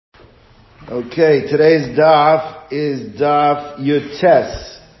Okay, today's daf is daf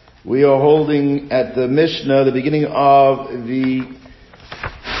Yutes. We are holding at the Mishnah, the beginning of the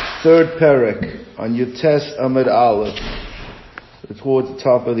third parak on Yutes Amud Aleph, towards the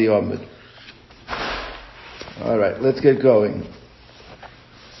top of the Amud. All right, let's get going.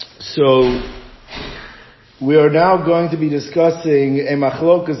 So we are now going to be discussing a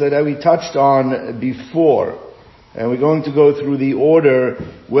machlokas that we touched on before. And we're going to go through the order,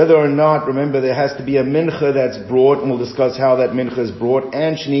 whether or not, remember, there has to be a mincha that's brought, and we'll discuss how that mincha is brought,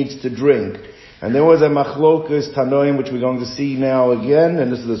 and she needs to drink. And there was a machlokas tanoim, which we're going to see now again,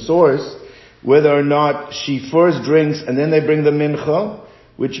 and this is the source, whether or not she first drinks and then they bring the mincha,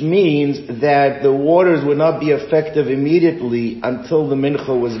 which means that the waters would not be effective immediately until the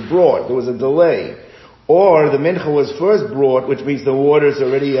mincha was brought. There was a delay. Or the mincha was first brought, which means the waters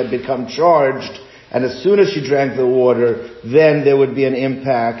already had become charged, and as soon as she drank the water, then there would be an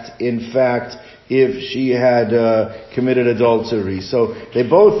impact, in fact, if she had committed adultery. So they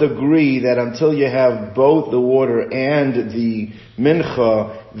both agree that until you have both the water and the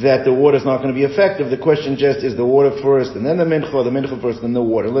mincha, that the water is not going to be effective. The question just is the water first and then the mincha, or the mincha first and then the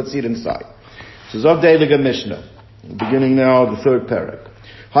water. Let's see it inside. So Zog Deilige Mishnah, beginning now the third parak.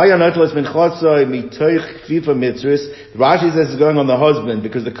 Rashi says it's going on the husband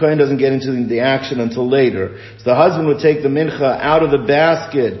because the kohen doesn't get into the action until later. So the husband would take the mincha out of the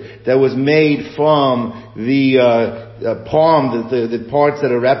basket that was made from the palm, the parts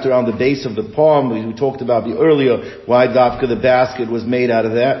that are wrapped around the base of the palm. We talked about earlier why dafka the basket was made out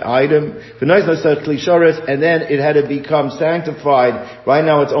of that item. And then it had to become sanctified. Right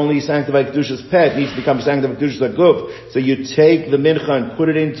now it's only sanctified kedusha's pet. It needs to become sanctified kedusha's guf. So you take the mincha and put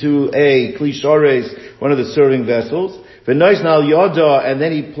it into a klishores, one of the serving vessels. And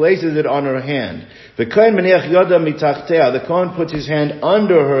then he places it on her hand. The Kohen puts his hand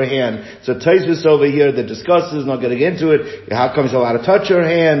under her hand. So Taisvis over here that discusses, not getting into it, how come he's allowed to touch her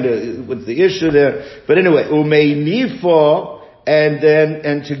hand, what's the issue there? But anyway,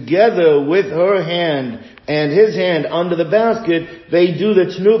 and together with her hand and his hand under the basket, they do the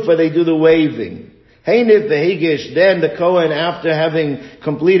tnufa, they do the waving. Then the Kohen, after having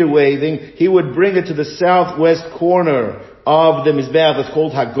completed waving, he would bring it to the southwest corner of the Mizbeach. It's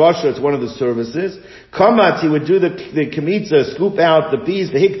called Hagosha, it's one of the services. Kamatz, he would do the Kemitza, scoop out the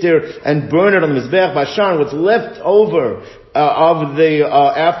piece, the hiktir, and burn it on the Mizbeach. Bashan, what's left over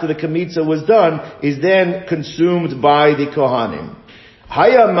after the Kemitza was done, is then consumed by the Kohanim.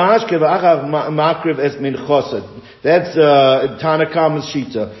 Haya mashkev achav makriv es minchosat. That's Tanakama's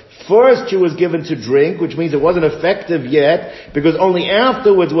shita. First she was given to drink, which means it wasn't effective yet, because only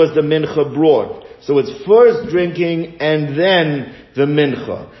afterwards was the mincha brought. So it's first drinking and then the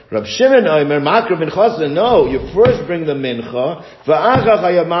mincha. Rab Shimon Omer, Makra minchasa, no, you first bring the mincha, va'achach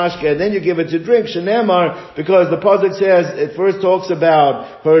hayamashke, and then you give it to drink. Shenemar, because the pasuk says, it first talks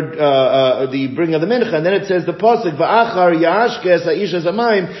about her, the bringing of the mincha, and then it says the pasuk, va'achar yashke sa'isha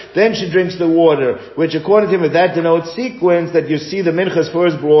zamayim, then she drinks the water, which according to him, that denotes sequence, that you see the mincha is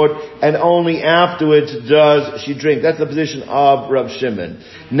first brought, and only afterwards does she drink. That's the position of Rab Shimon.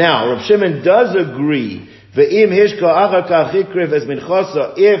 Now, Rab Shimon does agree, if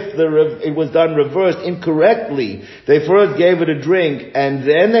it was done reversed incorrectly, they first gave it a drink and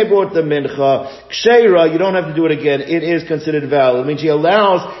then they brought the mincha, ksheira, you don't have to do it again, it is considered valid. I mean, she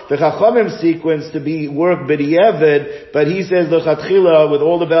allows the chachamim sequence to be worked b'diavad, but he says l'chatchila, with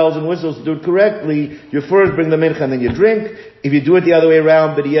all the bells and whistles, to do it correctly, you first bring the mincha and then you drink. If you do it the other way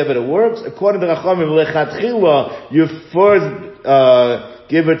around, b'diavad, it works. According to the chachamim, l'chatchila, you first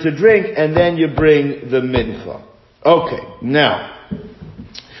give her to drink, and then you bring the mincha. Okay, now,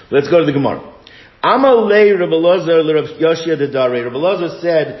 let's go to the Gemara. Amalei Rabbi Elazar l'Rab Yoshia Dedare. Rabbi Elazar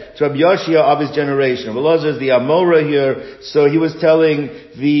said to Rabbi Yoshia of his generation. Rabbi Elazar is the Amora here, so he was telling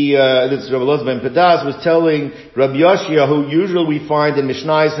this Rabbi Elazar ben Pedas was telling Rabbi Yoshia, who usually we find in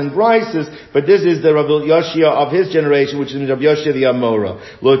Mishnayos and Brises, but this is the Rabbi Yoshia of his generation, which is Rabbi Yoshia the Amora.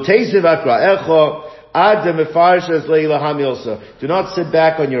 Lo teisev akra'echa, do not sit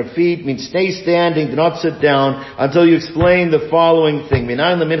back on your feet, means stay standing, do not sit down until you explain the following thing. The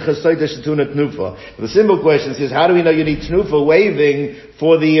simple question is, how do we know you need tnufa, waving,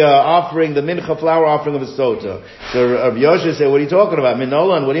 for the offering, the mincha flower offering of a sotah? So Rabbi Yoshua said, what are you talking about?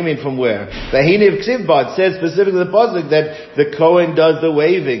 Minolan, what do you mean from where? It says specifically the pasuk that the Kohen does the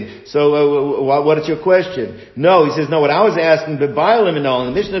waving. So what is your question? No, he says, no, what I was asking, the Bailim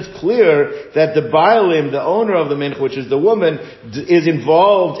Minolan, the Mishnah is clear that the Bailim, the owner of the mincha, which is the woman, is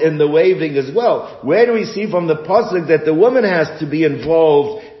involved in the waving as well. Where do we see from the pasuk that the woman has to be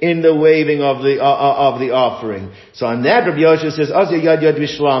involved in the waving of the offering. So on that, Rabbi Yosha says, Asya Yad Yad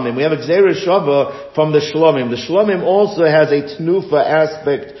V'Shlomim. We have a Gzeira Shava from the Shlomim. The Shlomim also has a Tnufa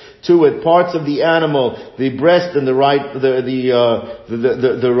aspect to it. Parts of the animal, the breast and the right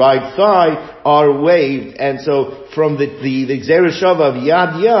thigh are waved. And so from the Gzeira Shava of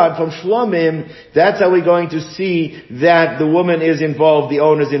Yad Yad, from Shlomim, that's how we're going to see that the woman is involved, the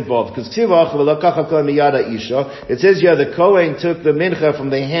owner is involved. Because it says here the Kohen took the mincha from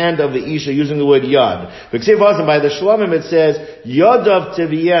the hand of the Isha using the word Yad. But by the Shlomim it says Yodav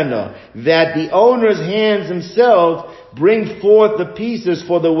Teviena, that the owner's hands himself bring forth the pieces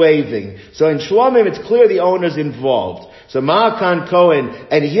for the waving. So in Shlomim it's clear the owner's involved. So Ma'akan Kohen,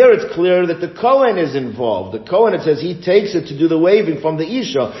 and here it's clear that the Kohen is involved. The Kohen, it says he takes it to do the waving from the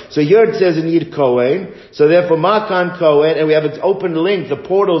Isha. So here it says in Yid Kohen. So therefore Ma'akan Kohen, and we have an open link, the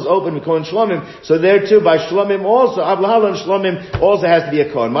portal is open with Kohen Shlomim. So there too, by Shlomim also, Avlahalan Shlomim also has to be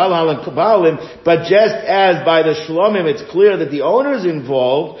a Kohen. Ma'ahalan Kabalim, but just as by the Shlomim it's clear that the owner is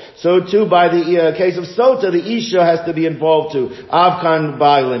involved, so too by the case of Sotah, the Isha has to be involved too. Avkan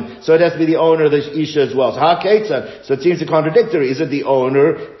Bailim. So it has to be the owner of the Isha as well. So HaKetzad. So it seems contradictory. Is it the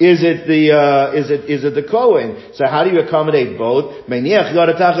owner? Is it the Kohen? So how do you accommodate both?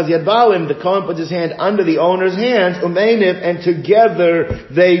 The Kohen puts his hand under the owner's hands, and together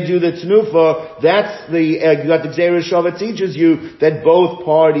they do the Tnufa. That's the Gzeira Shava teaches you that both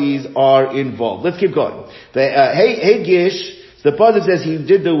parties are involved. Let's keep going. Hey Gish, the pasuk says he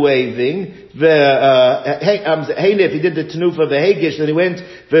did the waving. Hey Nif, he did the Tnufa, the Hey Gish, then he went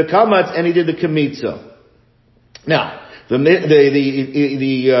the Kamatz and he did the Kamitza. Now, the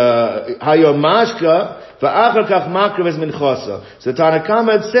Hayomashka v'achar kach makriv es minchasa. So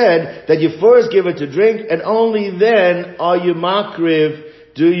Tanakama said that you first give it to drink, and only then are you makriv.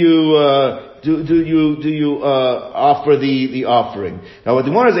 Do you offer the offering? Now, what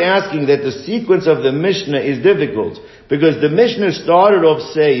the one is asking that the sequence of the Mishnah is difficult because the Mishnah started off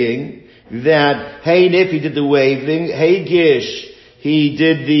saying that Hey Nif, he did the waving, Hey Gish, he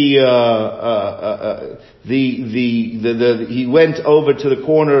did he went over to the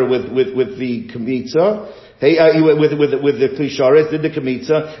corner with the kamitza. He went with the klisharis, did the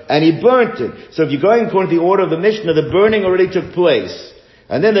kamitza, and he burnt it. So if you're going according to the order of the Mishnah, the burning already took place.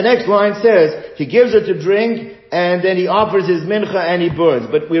 And then the next line says, he gives it to drink, and then he offers his mincha and he burns.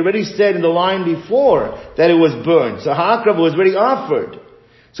 But we already said in the line before that it was burned. So ha'akrav was already offered.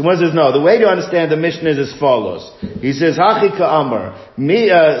 So one says, no, the way to understand the Mishnah is as follows. He says, Hachi ka'amar,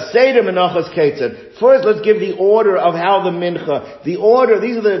 Seder menachas ketzad. First, let's give the order of how the mincha, the order,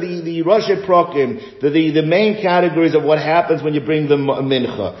 these are the Rosh Prokim, the main categories of what happens when you bring the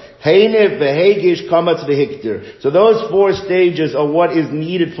mincha. Heinev, vehegish, kamatz, vehikter. So those four stages are what is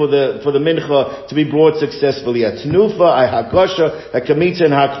needed for the mincha to be brought successfully. A tnufa, a hakosha, a kamitza,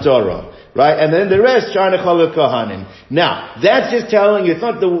 and haktorah. Right? And then the rest, Sharnachal Kohanim. Now, that's just telling you, it's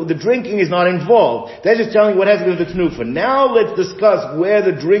not the drinking is not involved. That's just telling you what has to do with the Tnufa. Now let's discuss where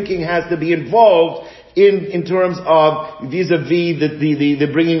the drinking has to be involved in terms of vis-a-vis the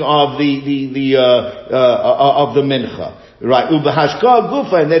bringing of the mincha. Right, ubahashka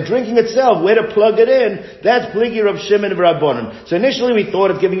gufa, and they're drinking itself, where to plug it in, that's pligi of Shifman Rabbanon. So initially we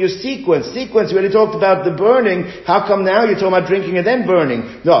thought of giving you sequence, we already talked about the burning, how come now you're talking about drinking and then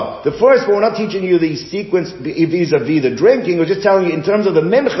burning? No, the first one, we're not teaching you the sequence vis-a-vis the drinking, we're just telling you in terms of the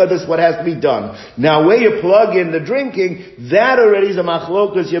mincha, this is what has to be done. Now where you plug in the drinking, that already is a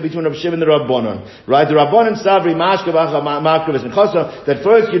machlokas here between Rav Shifman and Rabbanon. Right, the Rabbanon savri mashka v'acha makriv es minchasa, that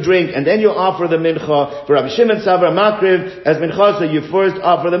first you drink and then you offer the mincha. For Rav Shifman savra makriv, as minchasa, you first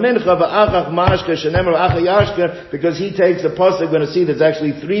offer the mincha, v'achach mashka shenemer v'acha yashka, because he takes the pasuk. We're going to see there's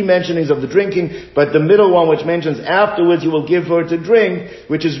actually three mentionings of the drinking, but the middle one, which mentions afterwards you will give her to drink,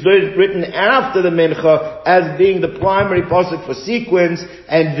 which is written after the mincha as being the primary pasuk for sequence,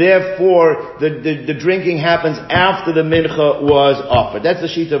 and therefore the drinking happens after the mincha was offered. That's the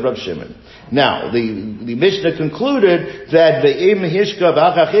sheet of Rav Shimon. Now, the Mishnah concluded that the im hishka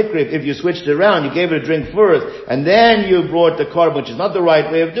v'achach hikriv, if you switched it around, you gave it a drink first, and then you brought the korban, which is not the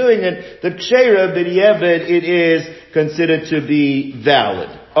right way of doing it, the kshera b'di'evet, it is considered to be valid.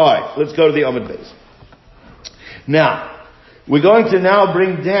 Alright, let's go to the Amud Beis. Now, we're going to now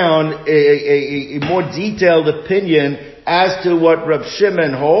bring down a more detailed opinion as to what Rav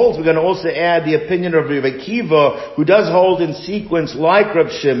Shimon holds. We're going to also add the opinion of Rabbi Akiva, who does hold in sequence like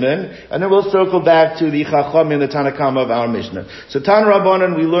Rav Shimon, and then we'll circle back to the Chacham and the Tanakama of our Mishnah. So Tan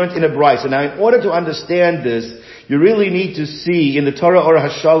Rabbanan we learned in a brayso. Now in order to understand this, you really need to see in the Torah or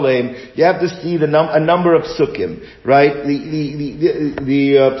Hashalem, you have to see a number of psukim, right?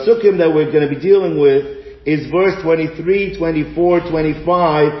 The psukim that we're going to be dealing with is verse 23, 24,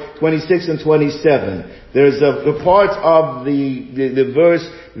 25, 26, and 27. There's a part of the verse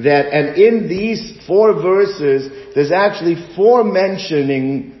that, and in these 4 verses, there's actually 4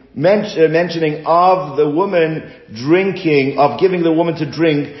 mentioning of the woman drinking, of giving the woman to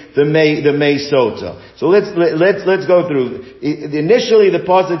drink the Mei Sotah. So let's go through. Initially, the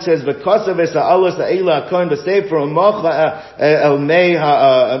pasuk says, "V'kasav esa'alos ha'ela hakohen b'sefer u'mocha el mei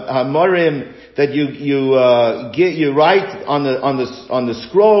ha'morim," that you write on the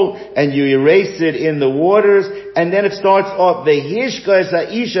scroll and you erase it in the waters, and then it starts off v'hishka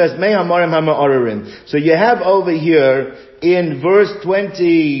esa'isha es mei ha'morim ha'ma'orim. So you have over here in verse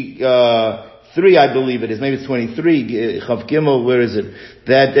 23, I believe it is, maybe it's 23, Chav Gimel, where is it?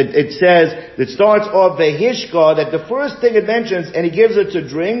 That it says, it starts off v'hishka, that the first thing it mentions, and he gives it to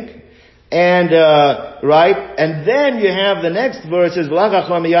drink, and, right? And then you have the next verses,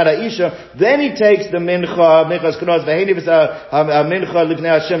 then he takes the minchas knos, mincha lifnei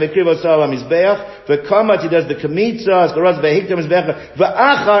Hashem v'krivo sal hamizbeach, v'kamat, he does the kmitza,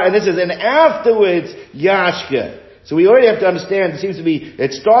 and this is, and afterwards, yashke. So we already have to understand, it seems to be,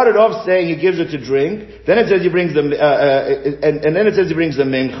 it started off saying he gives it to drink, then it says he brings the, and then it says he brings the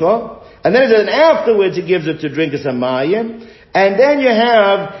mincha, and then it says, and afterwards he gives it to drink as a mayim, and then you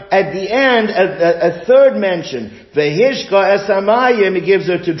have, at the end, a third mention, v'hishka es hamayim, he gives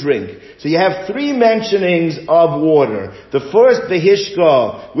it to drink. So you have 3 mentionings of water. The first,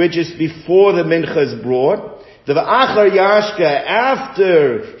 v'hishka, which is before the mincha is brought. The v'achar yashka,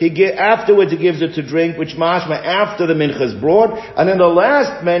 afterwards he gives it to drink, which mashma after the mincha is brought, and then the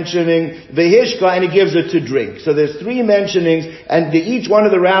last mentioning, v'hishka, and he gives it to drink. So there's 3 mentionings, and each one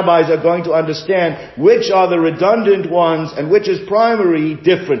of the rabbis are going to understand which are the redundant ones and which is primary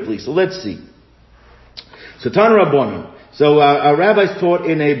differently. So let's see. So Tan Rabbanon. So our rabbis taught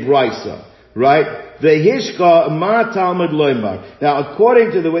in a brisa, right? V'hishka ma Talmud loymar. Now,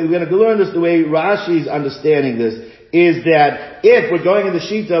 according to the way, we're going to learn this, the way Rashi is understanding this, is that if we're going in the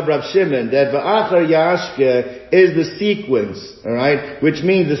Shita of Rav Shimon, that v'achar yashke is the sequence, alright? Which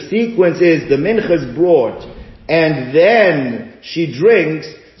means the sequence is the mincha is brought, and then she drinks.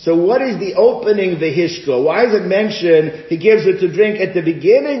 So what is the opening v'hishka? Why is it mentioned he gives it to drink at the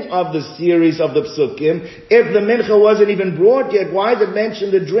beginning of the series of the psukim? If the mincha wasn't even brought yet, why is it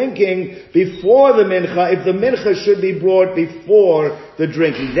mentioned the drinking before the mincha, if the mincha should be brought before the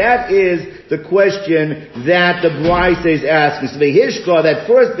drinking? That is the question that the Brisa is asking. So v'hishka, that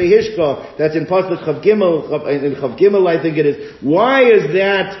first v'hishka, that's in Pasuk Chav Gimel, I think it is. Why is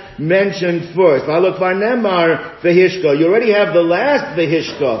that mentioned first? V'alok v'nemar v'hishka. You already have the last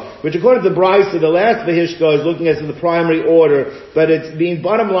v'hishka, which according to the Brisa, the last v'hishka is looking at the primary order, but it's being,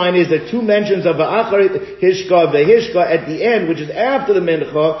 bottom line is that 2 mentions of v'achar v'hishka at the end, which is after the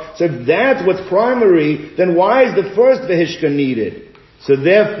mincha. So if that's what's primary, then why is the first v'hishka needed? So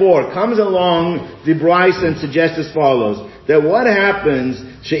therefore, comes along the Brisa and suggests as follows, that what happens,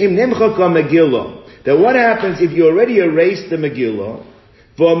 she'im nimcha ka Megillah, that what happens if you already erased the Megillah,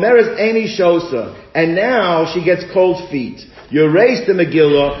 v'omeres eni shosa, and now she gets cold feet. You erase the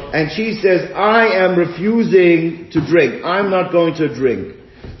Megillah, and she says, I am refusing to drink. I'm not going to drink.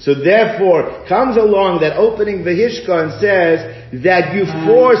 So therefore, comes along that opening v'hishka and says that you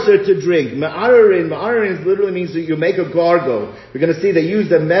force her to drink. Ma'ararin literally means that you make a gargle. We're going to see they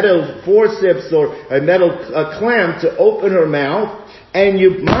use a metal forceps or a metal clamp to open her mouth, and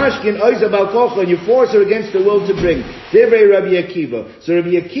you mashkin oiza balkocha, and you force her against the will to drink. Divrei Rabbi Akiva. So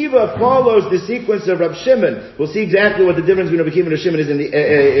Rabbi Akiva follows the sequence of Rabbi Shimon. We'll see exactly what the difference between Rabbi Akiva and Rabbi Shimon is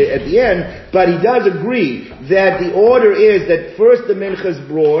at the end, but he does agree that the order is that first the mincha is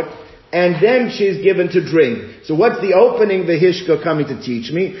brought, and then she's given to drink. So what's the opening v'hishka coming to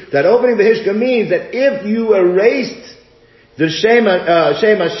teach me? That opening v'hishka means that if you erased the Shem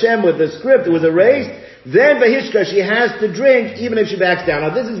Hashem with the script, it was erased, then v'hishka, she has to drink even if she backs down.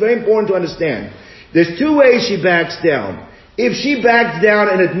 Now this is very important to understand. There's 2 ways she backs down. If she backs down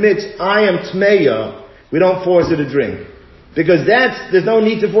and admits, I am tmeya, we don't force her to drink. Because there's no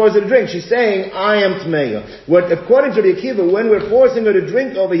need to force her to drink. She's saying, I am tmeya. What, according to the Akiva, when we're forcing her to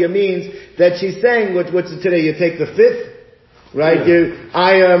drink over here means that she's saying, what's it today, you take the 5th? Right? Yeah.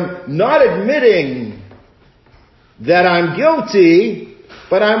 I am not admitting that I'm guilty,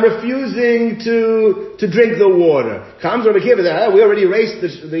 but I'm refusing to drink the water. Comes Rabbi Akiva that we already erased the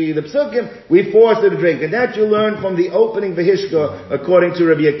psukim, we force her to drink. And that you learn from the opening v'hishka according to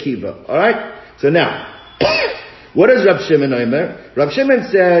Rabbi Akiva. Alright? So now, what does Rav Shimon Omer? Rav Shimon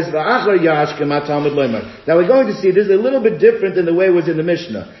says, v'achar yashke ma Talmud loymer. Now we're going to see this is a little bit different than the way it was in the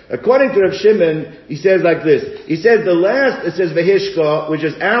Mishnah. According to Rav Shimon, he says like this. He says the last, it says v'hishka, which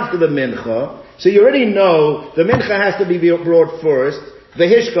is after the mincha. So you already know the mincha has to be brought first, the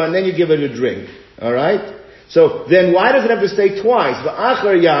hishka, and then you give it a drink. Alright? So then why does it have to say twice?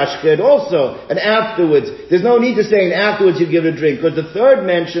 V'achar yashka, and also, and afterwards. There's no need to say, and afterwards you give it a drink, because the third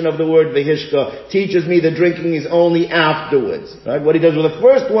mention of the word v'hishka teaches me that drinking is only afterwards. Right? What he does with the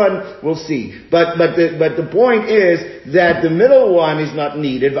first one, we'll see. But the point is that the middle one is not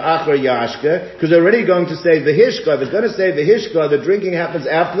needed, v'achar yashka, because they're already going to say v'hishka. If it's going to say v'hishka, the drinking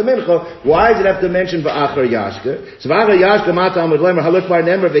happens after the mincha, why does it have to mention v'achar yashka? So v'achar yashka, matam with lemer, haluk bar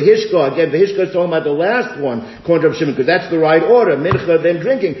nemer, v'hishka. Again, v'hishka is talking about the last one, according to Rabbi Shifman, because that's the right order, mincha then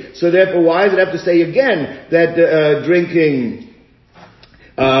drinking. So therefore, why does it have to say again that drinking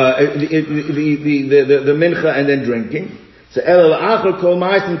the mincha and then drinking? So el achar kol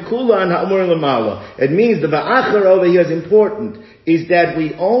ma'asim kulan ha'amur l'mala. It means the va'achar over here is important. Is that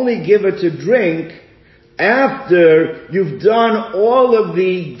we only give it to drink after you've done all of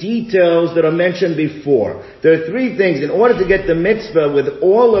the details that are mentioned before. There are three things. In order to get the mitzvah with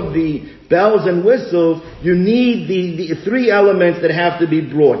all of the bells and whistles, you need the three elements that have to be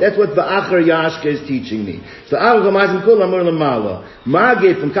brought. That's what the Achar Yashka is teaching me. So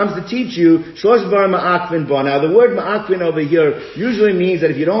Magid comes to teach you Shosh Bar Ma'akvin Ba. Now the word Ma'akvin over here usually means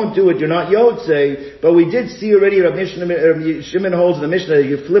that if you don't do it, you're not Yotzei. But we did see already Shimon holds in the Mishnah that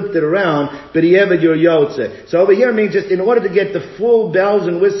you flipped it around, but you're Yotzei. So over here means just in order to get the full bells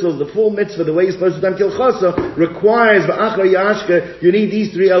and whistles, the full mitzvah, the way you're supposed to do Kilchasa, requires the Achar Yashka, you need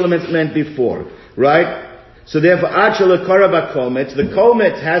these three elements meant before, right? So therefore, Achal Karaba Kometz, the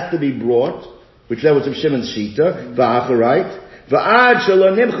Kometz has to be brought, which that was of Shimon's Shita, Va'achar, right?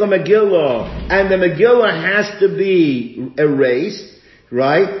 Va'achal Nimcha Megillah, and the Megillah has to be erased,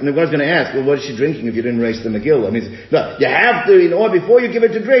 right? And the guy's going to ask, well, what is she drinking if you didn't erase the Megillah? I mean, no, you have to, in order, before you give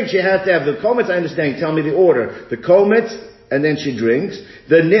it to drink, she has to have the Kometz, I understand, tell me the order. The Kometz, and then she drinks.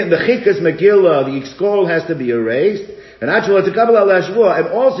 The Chikas Megillah, the scroll has to be erased. And also you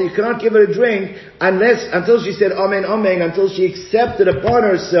cannot give her a drink until she said Amen, Amen, until she accepted upon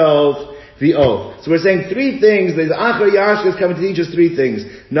herself the oath. So we're saying three things. The Achar Yashka is coming to teach us three things.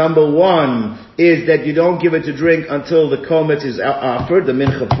 Number one is that you don't give it to drink until the kometz is offered, the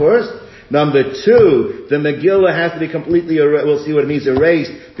mincha first. Number two, the Megillah has to be completely we'll see what it means,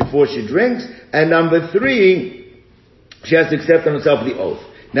 erased before she drinks. And number three, she has to accept on herself the oath.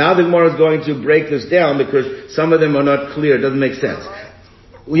 Now the Gemara is going to break this down because some of them are not clear. It doesn't make sense.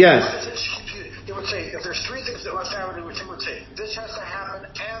 Yes. It would say, if there's three things that must happen, it would say, this has to happen,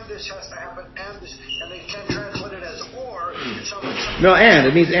 and this has to happen, and this, and they can't translate it as or. No, and.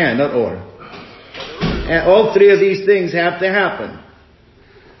 It means and, not or. And all three of these things have to happen.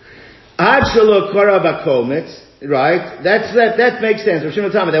 Ad shelo kara bakometz, right? That makes sense. Rav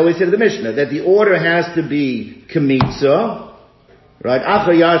Shimon Tama, that we said in the Mishnah, that the order has to be kamitza, right?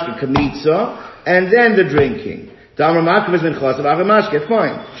 Achar yashka kamitza, and then the drinking. Fine.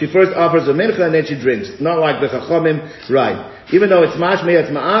 She first offers a mincha and then she drinks. Not like the chachamim, right? Even though it's mashmei, it's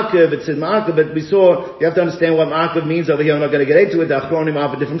ma'akev, it says ma'akev, but we saw, you have to understand what ma'akev means over here. I'm not going to get into it. The achronim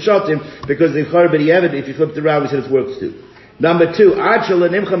offer different shotim, because the char b'di'evet, if you flipped around, we said it works too. Number two, ad shel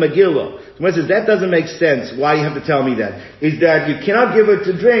nimcha megillah. Someone says, that doesn't make sense. Why you have to tell me that? Is that you cannot give her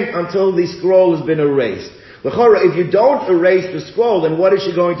to drink until the scroll has been erased. If you don't erase the scroll, then what is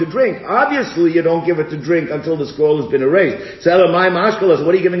she going to drink? Obviously, you don't give it to drink until the scroll has been erased. So, what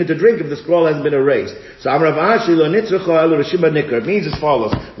are you giving it to drink if the scroll hasn't been erased? So, it means as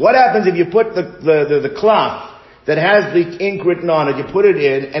follows. What happens if you put the cloth that has the ink written on it, you put it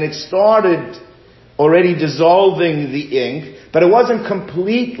in, and it started already dissolving the ink, but it wasn't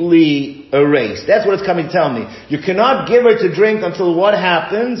completely erased. That's what it's coming to tell me. You cannot give her to drink until what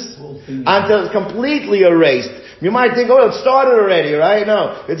happens? Until it's completely erased. You might think, oh, it started already, right?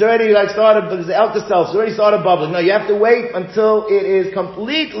 No, it's already started, but it's Alka-Seltz, it's already started bubbling. No, you have to wait until it is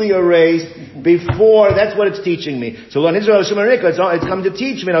completely erased before, that's what it's teaching me. So in Israel, it's come to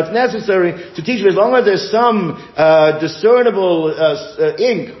teach me. Now it's necessary to teach me, as long as there's some discernible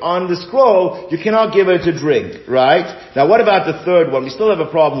ink on the scroll, you cannot give it to drink, right? Now what about the third one? We still have a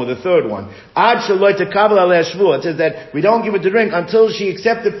problem with the third one. It says that we don't give it to drink until she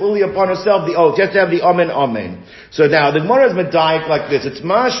accepted fully upon herself the oath. She has to have the Amen, Amen. So now, the Gemara is medayik like this. It's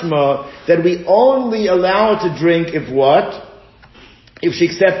mashma that we only allow her to drink if what? If she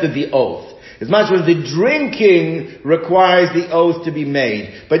accepted the oath. As much as the drinking requires the oath to be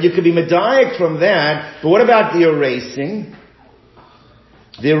made. But you could be medayik from that. But what about the erasing?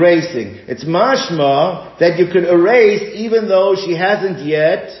 The erasing. It's mashma that you could erase even though she hasn't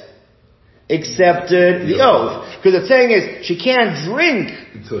yet accepted the oath. Because the saying is, she can't drink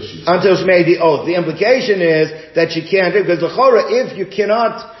until she made the oath. The implication is that she can't drink, because l'chora, if you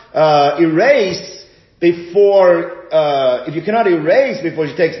cannot erase before, if you cannot erase before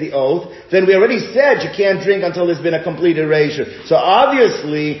she takes the oath, then we already said she can't drink until there's been a complete erasure. So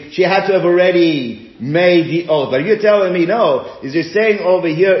obviously, she had to have already made the oath. But you're telling me no, is you're saying over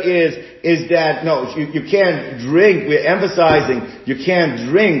here is that, no, you can't drink, we're emphasizing, you can't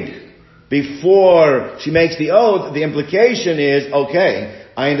drink before she makes the oath. The implication is, okay,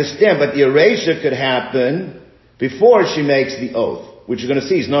 I understand, but the erasure could happen before she makes the oath, which you're going to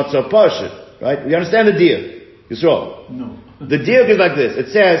see is not so pashut. Right? We understand the deal. Yisrael. No. The deal is like this. It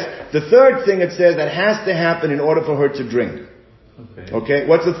says, the third thing it says that has to happen in order for her to drink. Okay?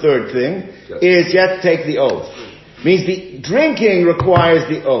 What's the third thing? Is she has to take the oath. Means the drinking requires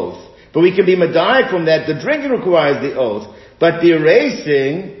the oath. But we can be medayek from that. The drinking requires the oath. But the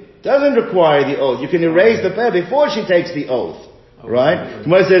erasing doesn't require the oath. You can erase the peh before she takes the oth. Right?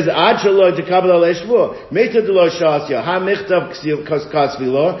 Gemara says,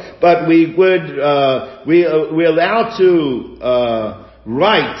 but we're allowed to,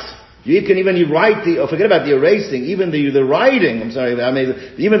 write. You can even write forget about the erasing, even the writing,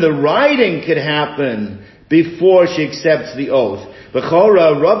 even the writing could happen before she accepts the oath.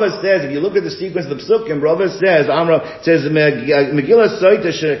 B'chora, Rabbi says, if you look at the sequence of the psukim, Rabbi says, Megillah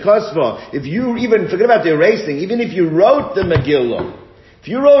Sotah Cycle14. If you even, forget about the erasing, even if you wrote the Megillah,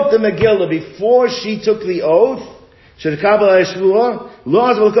 before she took the oath, it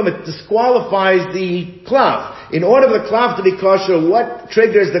disqualifies the cloth. In order for the cloth to be kosher, what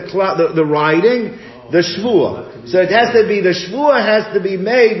triggers the writing? The shvuah. So it has to be, the shvuah has to be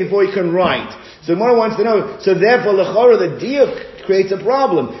made before you can write. So Mora wants to know, so therefore, l'chora, the diuk creates a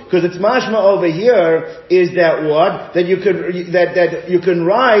problem. Because it's mashma over here is that what? That you can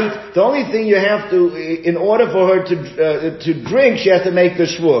write, the only thing you have to, in order for her to drink, she has to make the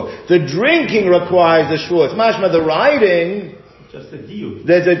shvuah. The drinking requires the shvuah. It's mashma, the writing, just a diuk.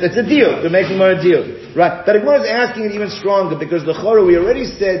 That's a diuk. They're making more a diuk. Right. But Gemara is asking it even stronger because l'chora, we already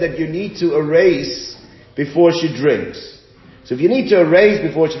said that you need to erase before she drinks. So if you need to erase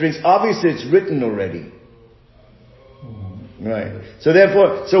before she drinks, obviously it's written already. Right. So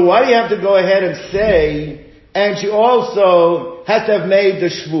therefore, so why do you have to go ahead and say, and she also has to have made the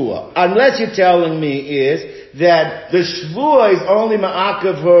shvuah? Unless you're telling me is that the shvuah is only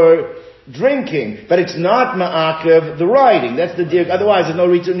ma'akev her drinking, but it's not ma'akev the writing. That's the deal. Otherwise there's no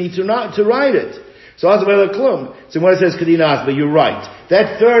reason to write it. So when it says Kadinas, but you're right.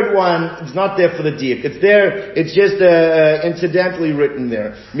 That third one is not there for the diuk. It's there, it's just incidentally written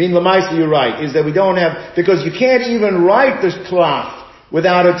there. I mean, Lamaisa, you're right, is that we don't have, because you can't even write this cloth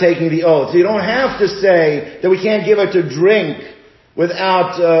without her taking the oath. So you don't have to say that we can't give her to drink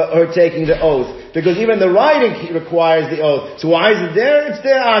without her taking the oath. Because even the writing requires the oath. So why is it there? It's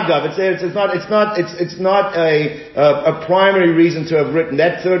there, agav. It's not a primary reason to have written.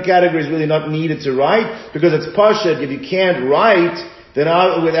 That third category is really not needed to write, because it's pashut. If you can't write, then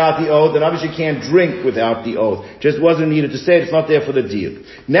without the oath, then obviously you can't drink without the oath. Just wasn't needed to say it. It's not there for the diuk.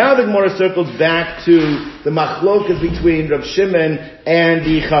 Now the Gemara circles back to the machlokas between Rav Shifman and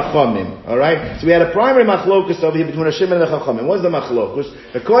the Chachamim. Alright? So we had a primary machlokas over here between Rav Shifman and the Chachamim. What's the machlokas?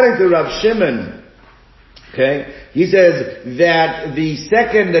 According to Rav Shifman, okay, he says that the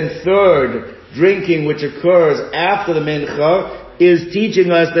second and third drinking which occurs after the mincha is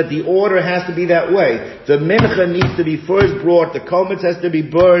teaching us that the order has to be that way. The mincha needs to be first brought, the komets has to be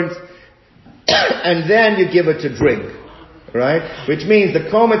burnt, and then you give it to drink. Right? Which means the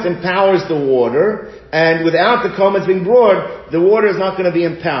komets empowers the water, and without the komets being brought, the water is not going to be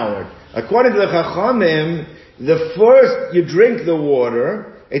empowered. According to the Chachamim, the first you drink the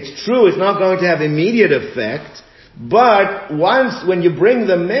water, it's true, it's not going to have immediate effect, but when you bring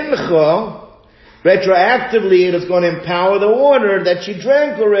the mincha, retroactively it is going to empower the water that she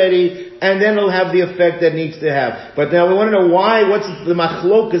drank already, and then it'll have the effect that it needs to have. But now we want to know why, what's the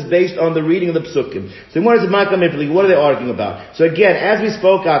machlokas based on the reading of the psukim. So what are they arguing about? So again, as we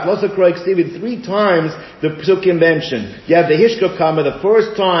spoke out, three times the psukim mentioned. You have the Hishka Kama the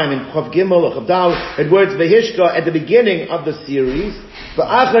first time in Chav Gimel or Chav Dal, it words the Hishka at the beginning of the series,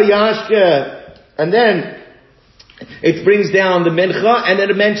 V'achar Yashke, and then it brings down the mincha, and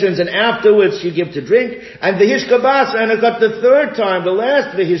then it mentions, and afterwards you give to drink, and the hishka basa, and it got the third time, the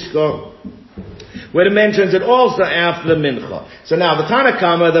last v'hishka, where it mentions it also after the mincha. So now, the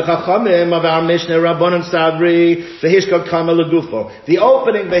Tanakama, the Chachamim of our Mishnah, Rabbanan Sabri, the hishka kama legufo. The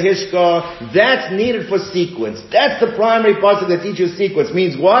opening v'hishka, that's needed for sequence. That's the primary pasuk that teaches sequence.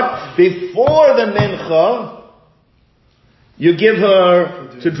 Means what? Before the mincha, you give her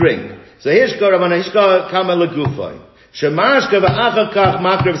to drink. So Hishka Rabbanan Hishka Kama Legufay. Shemashka v'achar kach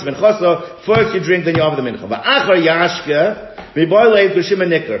makrev smenchoso. First you drink, then you offer the mincha. V'achar yashka. The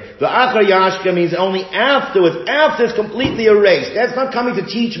achar yashka means only afterwards, after it's completely erased. That's not coming to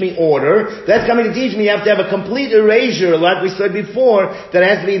teach me order. That's coming to teach me you have to have a complete erasure, like we said before, that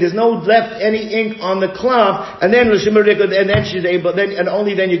has to be, there's no left any ink on the cloth, and then and then she's able, then, and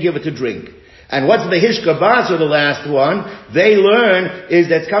only then you give it to drink. And what's the hishka basa, the last one, they learn is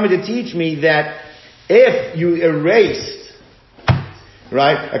that's coming to teach me that if you erased,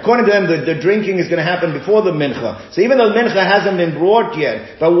 right? According to them, the drinking is going to happen before the mincha. So even though the mincha hasn't been brought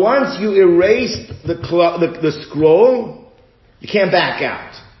yet, but once you erased the scroll, you can't back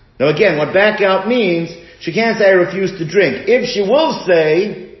out. Now again, what back out means, she can't say I refuse to drink. If she will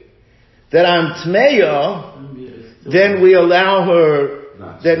say that I'm tmeya, then we allow her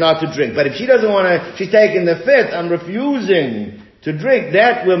then not to drink. But if she doesn't want to, she's taking the fifth, I'm refusing to drink,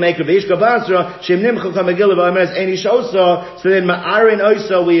 that will make a v'ishka basra, shem nimcha kamagila v'ameres eni shosa, so then ma'arin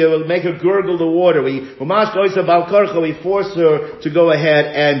oisa, we will make her gurgle the water, we mashka oisa balkarcha, we force her to go ahead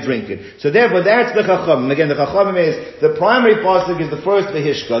and drink it. So therefore, that's the chachamim. Again, the chachamim is, the primary pasuk is the first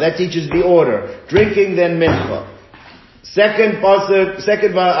v'hishka, that teaches the order, drinking then mincha. Second pasuk,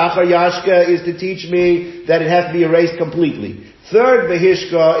 second v'achar yashka is to teach me that it has to be erased completely. Third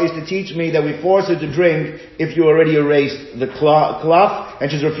v'hishka is to teach me that we force her to drink if you already erased the cloth, and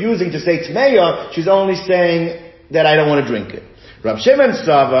she's refusing to say tmeya, she's only saying that I don't want to drink it. Rav Shifman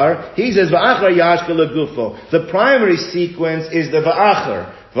Savar, he says v'achar yashka legufo. The primary sequence is the v'achar.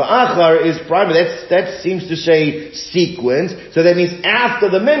 V'achar is primary, that seems to say sequence, so that means after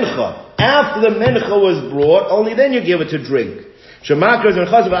the mincha. After the mincha was brought, only then you give it to drink. Shemakar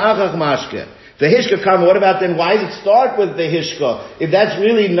z'nchaz v'achar mashke. The hishka kama, what about then? Why does it start with the hishka? If that's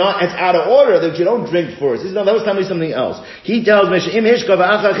really not, it's out of order, that you don't drink first. That was telling me something else. He tells me, im hishka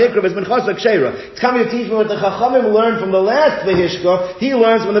v'achar chikra v'smenchasa kshera. It's coming to teach me what the chachamim learned from the last v'hishka. He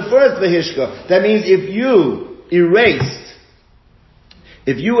learns from the first v'hishka. That means if you erased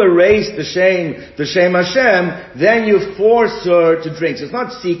the shame Hashem, then you force her to drink. So it's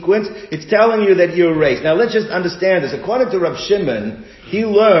not sequence, it's telling you that you erased. Now let's just understand this. According to Rav Shimon, he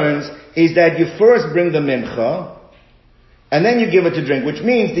learns is that you first bring the mincha, and then you give it to drink, which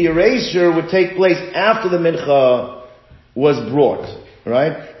means the erasure would take place after the mincha was brought.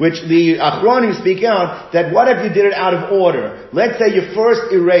 Right? Which the Achronim speak out, that what if you did it out of order? Let's say you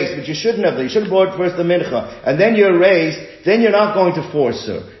first erased, which you shouldn't have. You should have brought first the mincha, and then you erased, then you're not going to force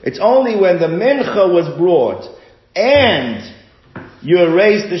her. It's only when the mincha was brought, and you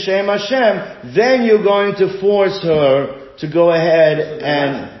erased the Shem Hashem, then you're going to force her to go ahead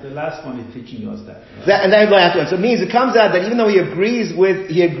The last one is teaching us that. Right? And that's the last one. So it means it comes out that even though he agrees with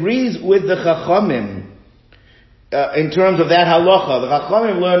the Chachamim, in terms of that halacha, the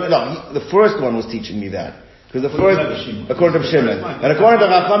Chachamim learned, the first one was teaching me that. Because the first, according to Shimon. And according to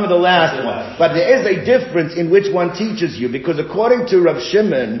Chachamim, the last one. But there is a difference in which one teaches you, because according to Rav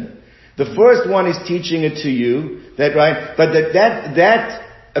Shimon, the first one is teaching it to you, that right? But that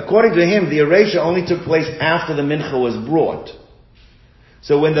according to him, the erasure only took place after the mincha was brought.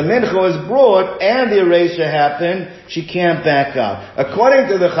 So when the mincha was brought and the erasure happened, she can't back out. According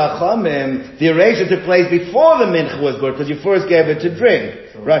to the Chachamim, the erasure took place before the mincha was brought, because you first gave it to drink.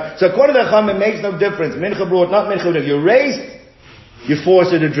 Right? So according to the Chachamim, it makes no difference. Mincha brought, not mincha brought. You erased, you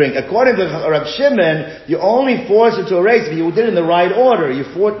force her to drink. According to Rav Shimon, you only force her to erase if you did it in the right order. You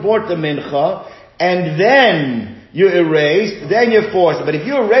brought the mincha, and then you erased, then you forced it. But if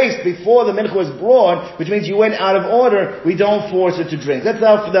you erased before the mincha was brought, which means you went out of order, we don't force it to drink. That's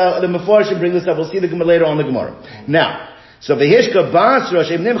how the Mefarshim bring this up. We'll see the Gemara later on the Gemara. Now, so v'hishka basra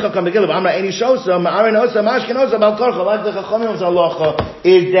shem nimcha kamegila v'amra eni shosa ma'arin osa mashkin osa balkorcha, like the Chachamim's halacha,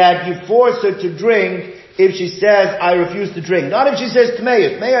 is that you force her to drink if she says, I refuse to drink. Not if she says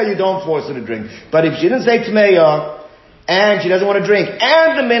tmeya. Tmeya, you don't force her to drink. But if she didn't say tmeya, and she doesn't want to drink,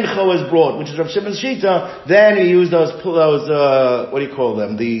 and the mincha was brought, which is Rav Shimon's shita, then you use those what do you call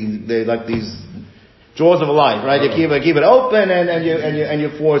them? They like these jaws of life, right? You keep it open and you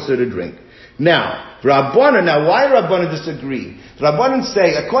force her to drink. Now, Rabbanan, why Rabbanan disagree? Rabbanan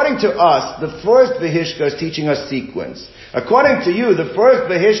say, according to us, the first v'hishka is teaching us sequence. According to you, the first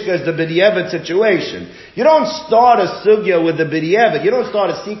v'hishka is the b'di'evet situation. You don't start a sugya with the b'di'evet. You don't start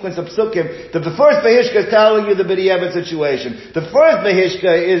a sequence of sugya. The first v'hishka is telling you the b'di'evet situation. The first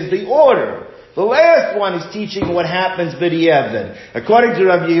v'hishka is the order. The last one is teaching what happens b'di'evet. According to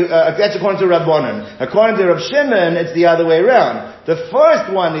that's according to Rabbanan. According to Rav Shimon, it's the other way around. The first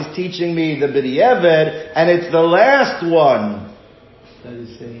one is teaching me the b'di'evet, and it's the last one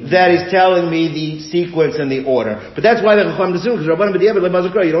that is telling me the sequence and the order. But that's why the Chacham assume, because Rabbanan B'di'evet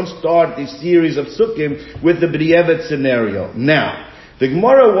le'mazakra, you don't start the series of sukkim with the B'di'evet scenario. Now, the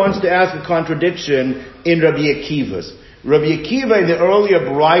Gemara wants to ask a contradiction in Rabbi Akiva's. Rabbi Akiva in the earlier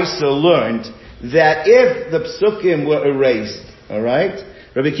Brisa learned that if the psukim were erased, alright?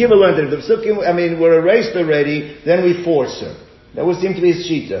 Rabbi Akiva learned that if the psukim, were erased already, then we force her. That would seem to be his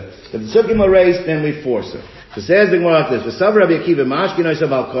shita. If the psukim were erased, then we force her. So says the Gemara like this, Rabbi Akiva,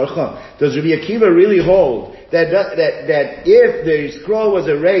 does Rabbi Akiva really hold that if the scroll was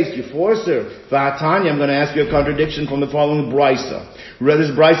erased, you force her? V'atanya, I'm going to ask you a contradiction from the following Brisa. This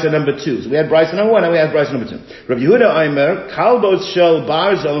is Brisa number 2. So we had Brisa number 1, now we have Brisa number 2. Rabbi Yehuda Omer, kalbos shel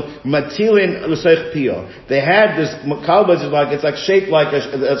barzel matilin l'seich pio. They had this, kalbos it's like shaped like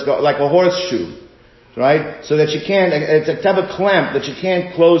a horseshoe. Right? So that she can't, it's a type of clamp that she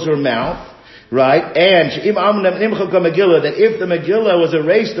can't close her mouth. Right? And that if the Megillah was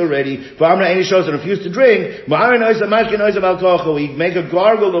erased already, for Amna any shows and refused to drink, we make her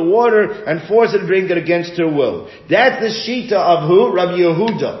gargle the water and force her to drink it against her will. That's the shita of who? Rabbi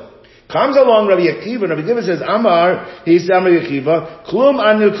Yehuda. Comes along Rabbi Akiva, and Rabbi Akiva says, he says, Rabbi Akiva, klum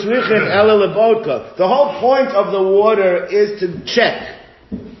anu tzrichin ela levodka. The whole point of the water is to check.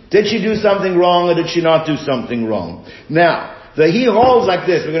 Did she do something wrong or did she not do something wrong? Now, he holds like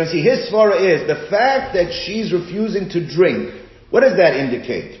this. We're going to see his svara is the fact that she's refusing to drink. What does that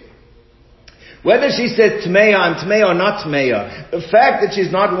indicate? Whether she said tmeya, I'm tmeya or not tmeya, the fact that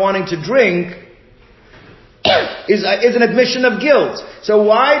she's not wanting to drink is an admission of guilt. So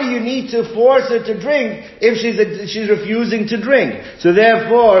why do you need to force her to drink if she's refusing to drink? So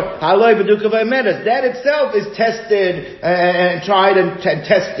therefore, that itself is tested and tried and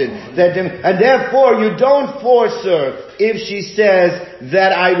tested. And therefore, you don't force her if she says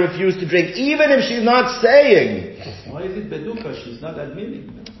that I refuse to drink, even if she's not saying. Why is it beduka? She's not admitting.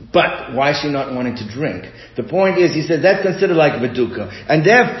 But why is she not wanting to drink? The point is, he says that's considered like beduka, and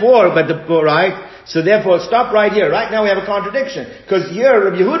therefore, right? So therefore, stop right here. Right now we have a contradiction. Because here,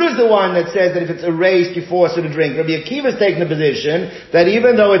 Rabbi Yehuda is the one that says that if it's erased, you force her to drink. Rabbi Akiva is taking the position that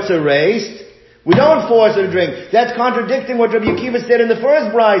even though it's erased, we don't force her to drink. That's contradicting what Rabbi Akiva said in the first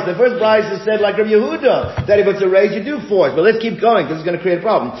brisa. The first brisa said like Rabbi Yehuda, that if it's erased, you do force. But let's keep going, because it's going to create a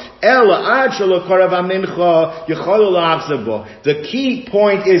problem. The key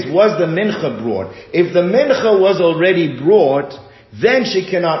point is, was the mincha brought? If the mincha was already brought, then she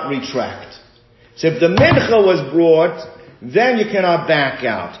cannot retract. So if the mincha was brought, then you cannot back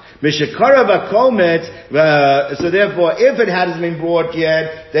out. So therefore, if it hasn't been brought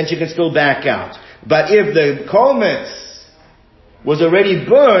yet, then she can still back out. But if the kometz was already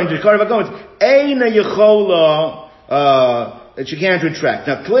burned, she can't retract.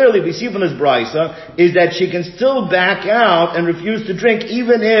 Now clearly, we see from this brisa, is that she can still back out and refuse to drink,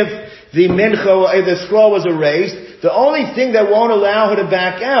 even if the mincha, if the scroll was erased. The only thing that won't allow her to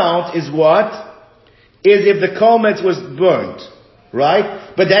back out is what? Is if the kometz was burnt. Right?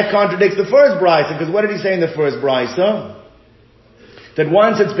 But that contradicts the first brisa, because what did he say in the first brisa? That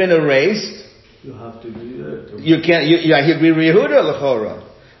once it's been erased, you have to be there. You can't, he agree with Yehuda l'chora.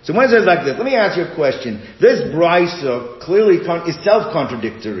 So when it says like this, let me ask you a question. This brisa clearly is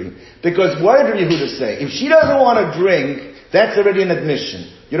self-contradictory. Because what did Yehuda say? If she doesn't want to drink, that's already an admission.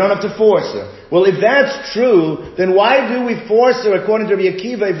 You don't have to force her. Well, if that's true, then why do we force her, according to Rabbi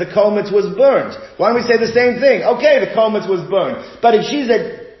Akiva, if the kometz was burnt? Why don't we say the same thing? Okay, the kometz was burnt. But if she's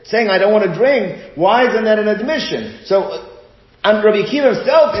saying, I don't want to drink, why isn't that an admission? So, and Rabbi Akiva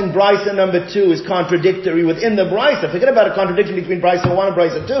himself in Brisa number 2 is contradictory within the Brisa. Forget about a contradiction between Brisa 1 and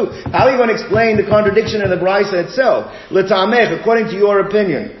Brisa 2. How are you going to explain the contradiction in the Brisa itself? L'tamech, according to your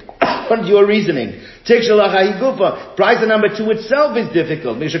opinion. According to your reasoning. Brisa number 2 itself is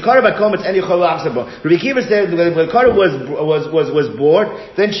difficult. Rabbi Akiva said when the Kara was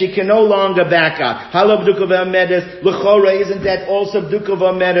bought, then she can no longer back out. Isn't that also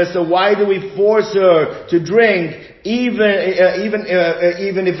b'dukava medes? So why do we force her to drink even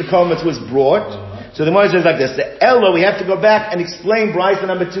if the kometz was brought? So the Gemara says like this: the Ella, we have to go back and explain Brisa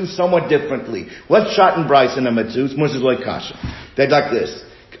number 2 somewhat differently. What's shot in Brisa number 2? It's more like kasha. They're like this.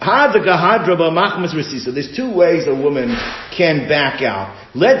 So there's two ways a woman can back out.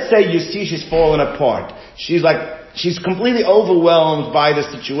 Let's say you see she's fallen apart. She's completely overwhelmed by the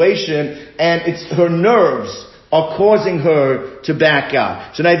situation, and it's her nerves are causing her to back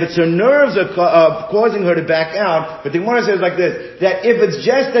out. So now if it's her nerves are causing her to back out, but the Gemara says like this, that if it's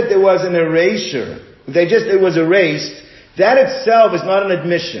just that there was an erasure, it was erased, that itself is not an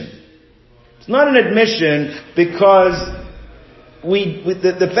admission. It's not an admission because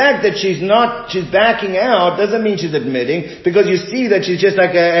the fact that she's backing out doesn't mean she's admitting, because you see that she's just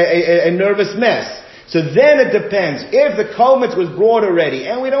like a nervous mess. So then it depends. If the kometz was brought already,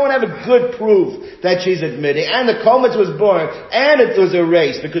 and we don't have a good proof that she's admitting, and the kometz was brought, and it was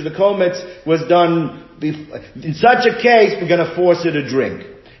erased because the kometz was done before, in such a case, we're going to force her to drink.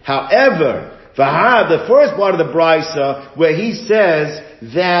 However, the first part of the brisa, where he says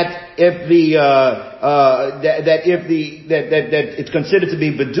that if that it's considered to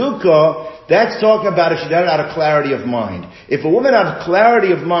be beduka, that's talking about if she did it out of clarity of mind. If a woman out of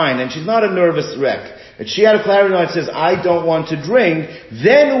clarity of mind, and she's not a nervous wreck, and she had a clarity of mind and says, I don't want to drink,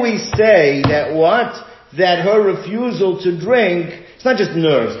 then we say that what? That her refusal to drink, it's not just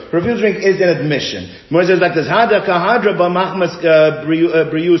nerves. Her refusal to drink is an admission. More says like this,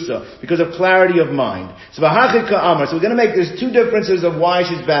 because of clarity of mind. So we're going to make, there's two differences of why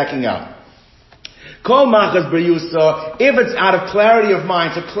she's backing out. Kol machas briyusa, if it's out of clarity of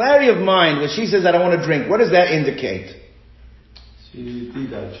mind, so clarity of mind, when she says, I don't want to drink, what does that indicate? She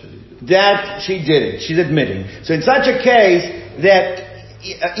did actually. That she did it. She's admitting. So in such a case, that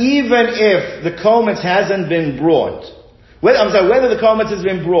even if the kometz hasn't been brought, whether the kometz has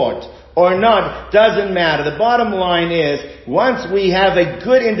been brought or not, doesn't matter. The bottom line is, once we have a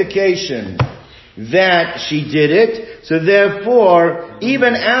good indication that she did it, so therefore,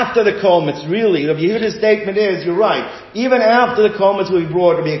 even after the kometz, really, Rabbi Yehuda's statement is, you're right, even after the kometz will be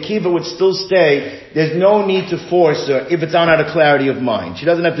brought, Rabbi Akiva would still stay, there's no need to force her if it's not out of clarity of mind. She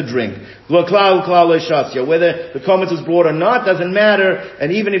doesn't have to drink. Whether the kometz was brought or not, doesn't matter,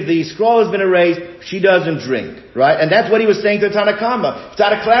 and even if the scroll has been erased, she doesn't drink, right? And that's what he was saying to Tanakama. If it's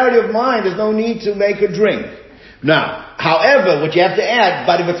out of clarity of mind, there's no need to make her drink. Now, however, what you have to add,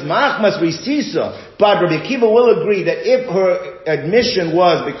 but if it's machmas risisa, but Rabbi Akiva will agree that if her admission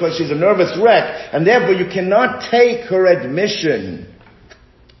was because she's a nervous wreck, and therefore you cannot take her admission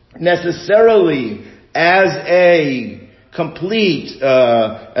necessarily as a complete,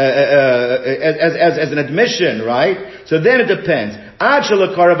 as an admission, right? So then it depends.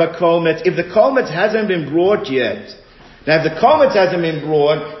 If the kometz hasn't been brought yet, now, if the kometz hasn't been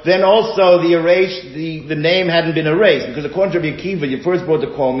brought, then also the name hadn't been erased. Because according to Rabbi Akiva, you first brought the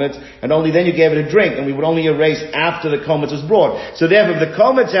kometz, and only then you gave it a drink, and we would only erase after the kometz was brought. So therefore, if the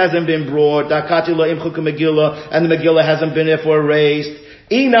kometz hasn't been brought, dakati lo imchuk Megillah, and the Megillah hasn't been therefore erased,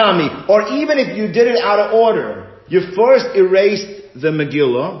 inami, or even if you did it out of order, you first erased the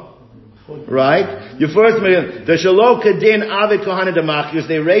Megillah, right? You first, the Shalom Kadin Avid Kohanim Damachius,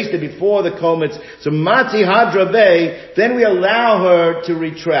 they erased it before the kometz. So Mati Hadrabe, then we allow her to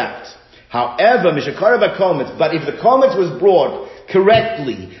retract. However, Mishakara kometz, but if the kometz was brought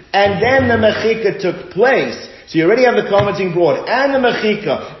correctly, and then the mechika took place, so you already have the kometz being brought, and the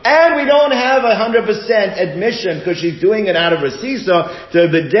mechika, and we don't have 100% admission because she's doing it out of rasisa,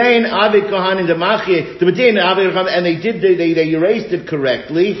 the bedain avid kohanim demachi, the bedain avid kohanim, and they erased it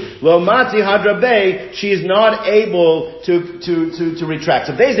correctly. Lo mati hadrabe, she is not able to retract.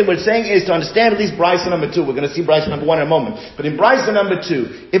 So basically, what it's saying is to understand at least brisa number 2. We're going to see brisa number 1 in a moment, but in brisa number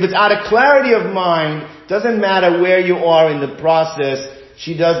 2, if it's out of clarity of mind, doesn't matter where you are in the process.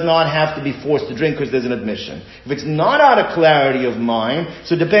 She does not have to be forced to drink because there's an admission. If it's not out of clarity of mind,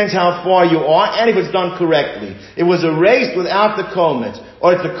 so it depends how far you are, and if it's done correctly. It was erased without the kometz,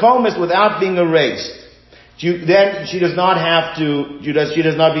 or it's the kometz without being erased. Then she does not have to, she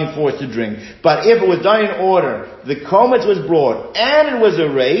does not being forced to drink. But if it was done in order, the kometz was brought, and it was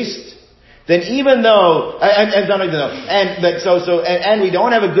erased, then even though, and we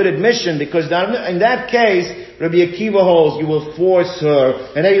don't have a good admission, because in that case, Rabbi Akiva holds you will force her,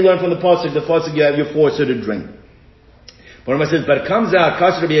 and then you learn from the pasuk you force her to drink. But Rama says, but it comes out,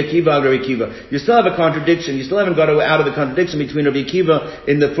 Rabbi Akiva, you still have a contradiction, you still haven't got out of the contradiction between Rabbi Akiva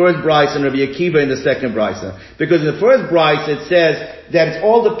in the first brisa and Rabbi Akiva in the second brisa. Because in the first brisa it says that it's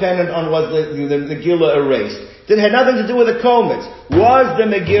all dependent on was the Megillah erased. It had nothing to do with the kometz. Was the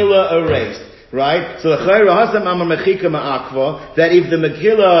Megillah erased? Right? So that if the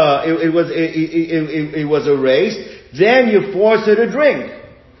Megillah it was erased, then you force her to drink.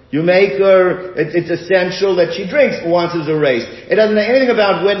 You make her, it's essential that she drinks once it's erased. It doesn't know anything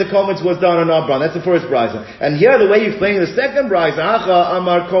about when the kometz was done or not done. That's the first brisa. And here, the way you explain the second brisa,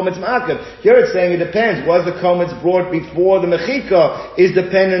 amar kometz ma'akev. Here it's saying it depends. Was the kometz brought before the mechika is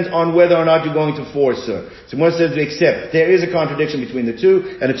dependent on whether or not you're going to force her. So one says we accept. There is a contradiction between the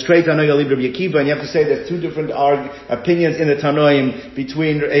two, and it's straight Tanoim Rabbi Akiva, and you have to say there's two different opinions in the Tanoim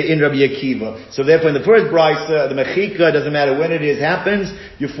in Rabbi Akiva. So therefore in the first brisa, the mechika, doesn't matter when it is, happens,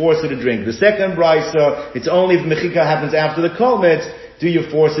 you force her to drink. The second brisa, it's only if mechika happens after the kometz, do you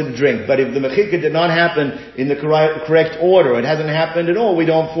force her to drink? But if the mechika did not happen in the correct order, it hasn't happened at all, we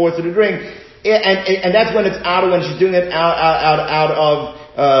don't force her to drink. And that's when it's when she's doing it out of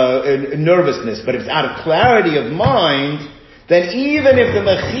nervousness. But if it's out of clarity of mind, then even if the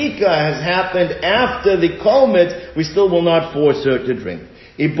mechika has happened after the kolmet, we still will not force her to drink.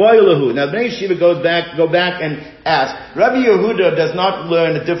 Now, Bnei Yeshiva go back and ask. Rabbi Yehuda does not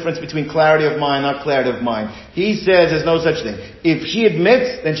learn the difference between clarity of mind, not clarity of mind. He says there's no such thing. If she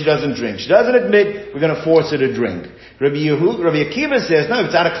admits, then she doesn't drink. She doesn't admit, we're going to force her to drink. Rabbi Akiva says, no, if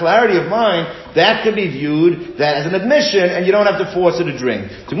it's out of clarity of mind, that could be viewed that as an admission, and you don't have to force her to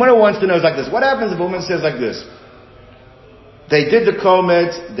drink. So Gemara wants to know is like this. What happens if a woman says like this? They did the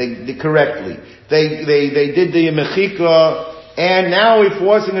komet, they correctly. They did the mechika, and now we're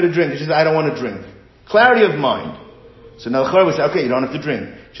forcing her to drink. She says, I don't want to drink. Clarity of mind. So now the Chor would say, okay, you don't have to drink.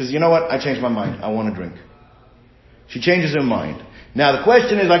 She says, you know what? I changed my mind. I want to drink. She changes her mind. Now the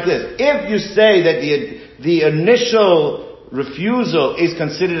question is like this. If you say that the initial refusal is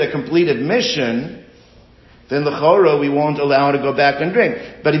considered a complete admission, then the Chorah, we won't allow her to go back and drink.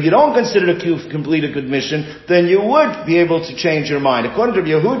 But if you don't consider it a complete admission, then you would be able to change your mind. According to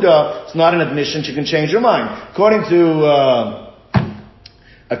Yehuda, it's not an admission, she can change her mind. According to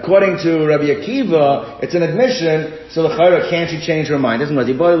Rabbi Akiva, it's an admission, so the Chorah, can't she change her mind? Doesn't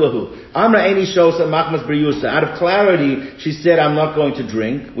matter. Amra Eini Shosa Machmas Briusa. Out of clarity, she said, I'm not going to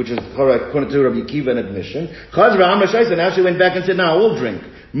drink, which is, according to Rabbi Akiva, an admission. Chazra Amra Shosa, now she went back and said, no, I will drink.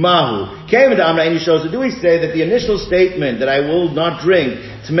 Mahu. Came into Amra Eini Shosa. Do we say that the initial statement that I will not drink,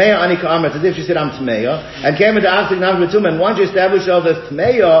 Tmeya Anika Amra, it's as if she said, I'm Tmeya, and came into Asik Navratum, and once you establish yourself as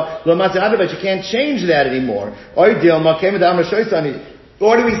Tmeya, Lo Matze Adabet, you can't change that anymore. Or Dilma came into Amra Shosa,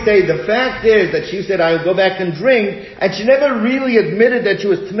 or do we say the fact is that she said, I'll go back and drink, and she never really admitted that she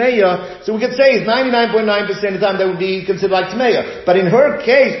was Tmeya, so we could say it's 99.9% of the time that would be considered like Tmeya. But in her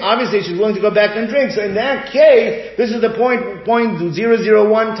case, obviously she's willing to go back and drink, so in that case, this is the 0.001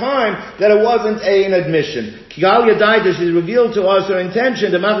 time that it wasn't an admission. Kigal Yadaita, she's revealed to us her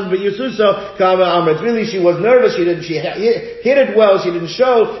intention, the Machas B'Yususo, Kava Amra. Really, she was nervous, she hit it well, she didn't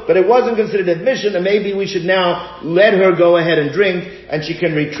show, but it wasn't considered admission, and maybe we should now let her go ahead and drink, and she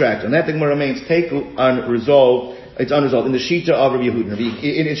can retract. And that thing remains Teku unresolved. It's unresolved in the Shita of Rabbi Yehuda.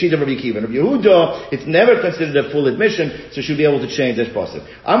 In the Shita of Rabbi Akiva. Rabbi Yehuda, it's never considered a full admission, so she'll be able to change that process.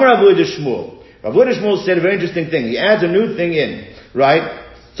 Amar Rav Shmuel. Rav Shmuel said a very interesting thing. He adds a new thing in, right?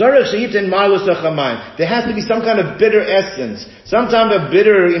 There has to be some kind of bitter essence, some kind of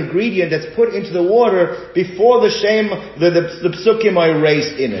bitter ingredient that's put into the water before the psukim are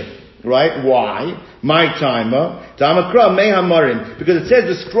erased in it. Right? Why? My timer. Because it says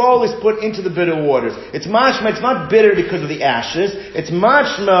the scroll is put into the bitter waters. It's mashma, it's not bitter because of the ashes. It's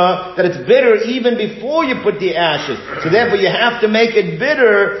mashma that it's bitter even before you put the ashes. So therefore you have to make it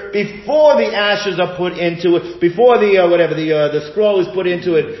bitter before the ashes are put into it, before the scroll is put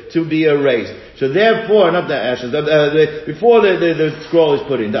into it to be erased. So therefore, not the ashes, before the scroll is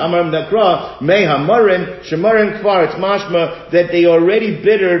put in. The Amarim Dakra, Meha Marim, Shemarim Kvar, it's mashma that they are already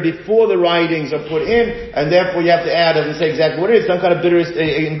bitter before the writings are put in, and therefore you have to add, it doesn't say exactly what it is, some kind of bitter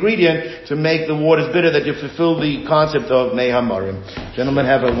ingredient to make the waters bitter, that you fulfill the concept of Meha Marim. Gentlemen,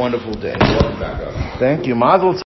 have a wonderful day. Thank you. Mazel